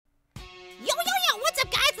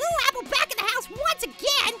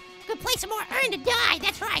play some more Earn to Die.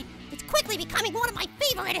 That's right. It's quickly becoming one of my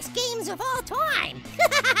favoriteest games of all time.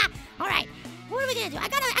 All right, what are we gonna do? I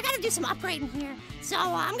gotta do some upgrading here. So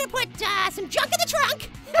I'm gonna put some junk in the trunk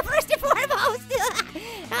first and foremost.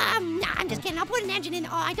 Nah, I'm just kidding. I'll put an engine in. Oh,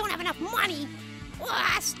 I don't have enough money.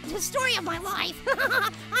 That's the story of my life.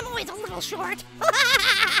 I'm always a little short.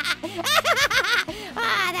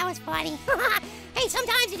 That was funny. Hey,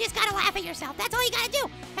 sometimes you just gotta laugh at yourself. That's all you gotta do.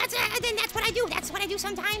 That's what I do. That's what I do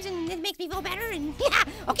sometimes, and it makes me feel better. And yeah,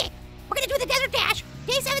 okay, we're gonna do the Desert Dash,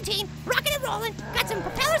 day 17, rocking and rolling. Got some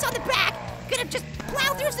propellers on the back. Gonna just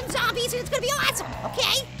plow through some zombies, and it's gonna be awesome.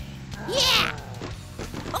 Okay? Yeah.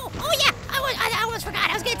 Oh yeah. I almost forgot.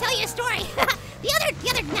 I was gonna tell you a story. The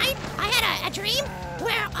other night, I had a dream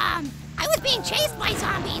where I was being chased by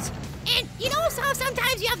zombies, and you know how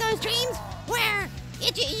sometimes you have those dreams where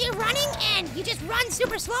you're running and you just run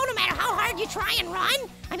super slow no matter how hard you try and run?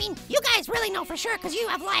 I mean, you guys really know for sure because you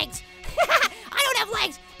have legs. I don't have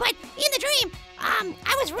legs, but in the dream,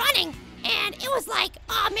 I was running and it was like,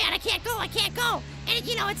 oh man, I can't go. And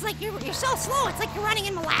you know, it's like you're so slow. It's like you're running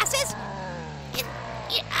in molasses.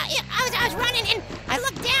 I was running and I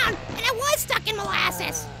looked down and I was stuck in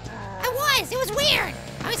molasses. It was weird.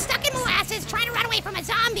 I was stuck in molasses trying to run away from a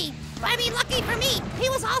zombie. But I mean, lucky for me, he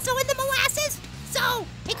was also in the molasses, so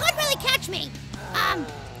he couldn't really catch me. And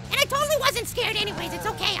I totally wasn't scared anyways. It's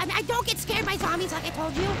okay. I don't get scared by zombies like I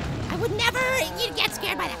told you. I would never get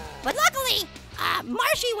scared by them. But luckily,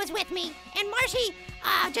 Marshy was with me, and Marshy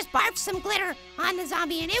just barfed some glitter on the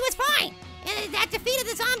zombie, and it was fine. And that defeated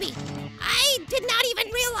the zombie. I did not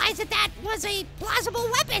even realize that was a plausible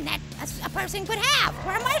weapon that a person could have,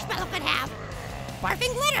 or a marshmallow could have.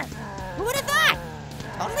 Barfing glitter. Who would have thought?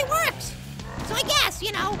 Totally works. So I guess,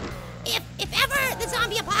 you know, if ever the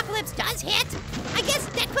zombie apocalypse does hit, I guess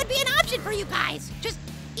that could be an option for you guys. Just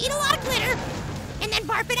eat a lot of glitter and then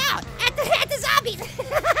barf it out at the zombies.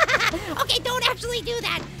 Okay, don't actually do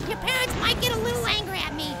that. Your parents might get a little angry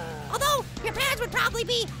at me. Although, your parents would probably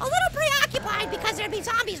be a little preoccupied because there'd be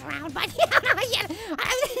zombies around, but yeah,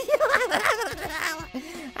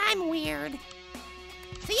 I'm weird.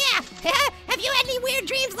 So yeah, have you had any weird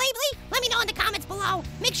dreams lately? Let me know in the comments below.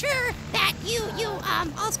 Make sure that you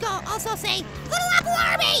also say, Little Apple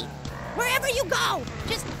Army! Wherever you go.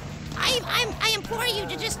 Just, I implore you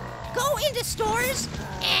to just go into stores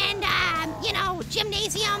and, you know,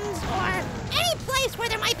 gymnasiums or any place where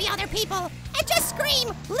there might be other people and just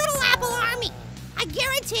scream, Little Apple Army. I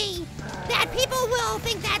guarantee that people will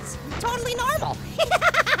think that's totally normal.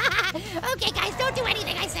 Okay, guys, don't do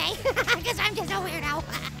anything I say, because I'm just a weirdo.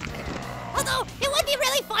 Although, it would be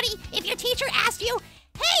really funny if your teacher asked you,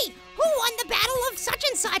 hey, who won the battle of such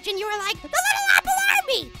and such? And you were like, the Little Apple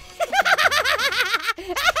Army.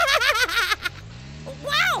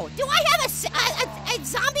 Wow, do I have a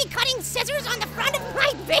zombie cutting scissors on the front of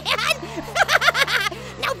my van?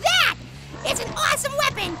 Now that is an awesome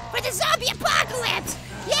weapon for the zombie apocalypse.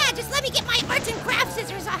 Yeah, just let me get my arts and crafts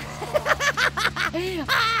scissors on.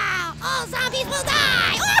 All zombies will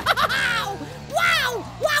die. Oh, wow,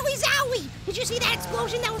 wowie zowie. Did you see that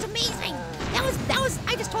explosion? That was amazing. That was,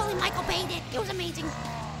 I just totally Michael Bay'd it. It was amazing.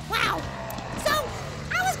 Wow. So,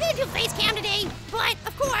 I was gonna do face cam today, but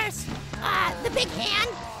of course, the big hand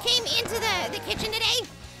came into the kitchen today.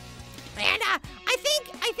 And I think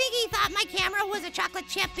he thought my camera was a chocolate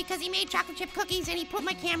chip because he made chocolate chip cookies and he put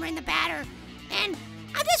my camera in the batter. And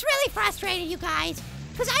I'm just really frustrated, you guys,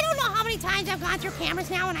 because I don't know how many times I've gone through cameras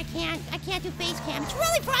now and I can't do face cam. It's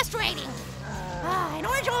really frustrating. And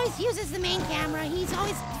Orange always uses the main camera. He's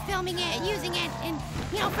always filming it and using it, and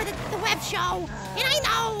you know, for the web show. And I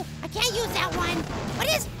know I can't use that one, but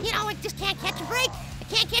it's, you know, it just can't catch a break. I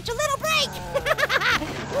can't catch a little break.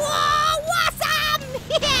 Whoa, awesome!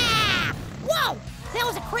 Yeah! Whoa, that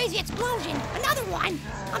was a crazy explosion. Another one.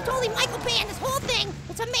 I'm totally Michael Bay in this whole thing.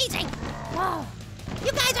 It's amazing. Whoa.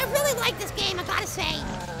 You guys, I really like this game, I gotta say.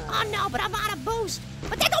 Oh no, but I'm on a boost.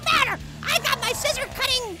 But that don't matter. I got my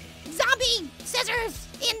scissor-cutting zombie scissors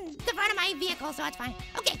in the front of my vehicle, so it's fine.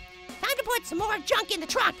 Okay, time to put some more junk in the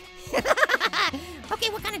trunk. Okay,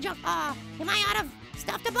 what kind of junk? Am I out of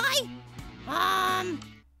stuff to buy?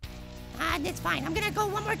 It's fine. I'm gonna go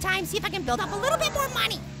one more time, see if I can build up a little bit more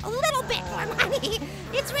money. A little bit more money.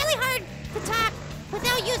 It's really hard to talk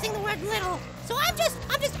without using the word little. So I'm just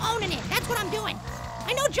owning it. That's what I'm doing.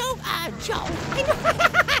 I know Joe, I know,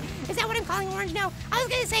 is that what I'm calling Orange now? I was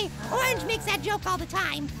gonna say, Orange makes that joke all the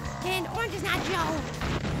time, and Orange is not Joe.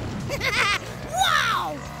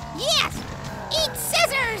 Wow! Yes! Eat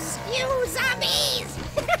scissors, you zombies!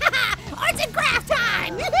 Arts and craft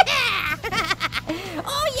time!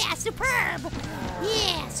 Oh yes! superb.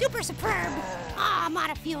 Yeah, super superb. Oh, I'm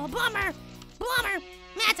out of fuel. Bummer.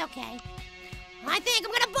 That's okay. I think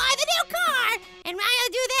I'm gonna buy the new car. And while I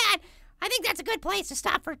do that, I think that's a good place to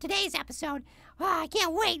stop for today's episode. Oh, I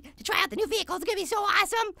can't wait to try out the new vehicle. It's gonna be so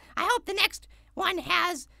awesome. I hope the next one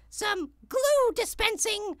has some glue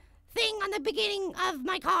dispensing thing on the beginning of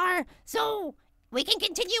my car so we can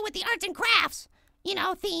continue with the arts and crafts,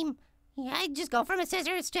 theme. Yeah, I just go from a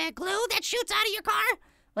scissors to glue that shoots out of your car.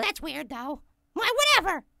 Well, that's weird, though. Well,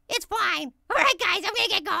 whatever. It's fine. All right, guys, I'm gonna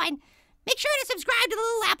get going. Make sure to subscribe to the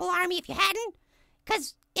Little Apple Army if you hadn't,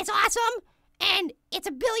 because it's awesome, and it's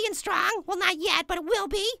 1 billion strong. Well, not yet, but it will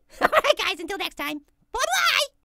be. All right, guys, until next time. Bye-bye!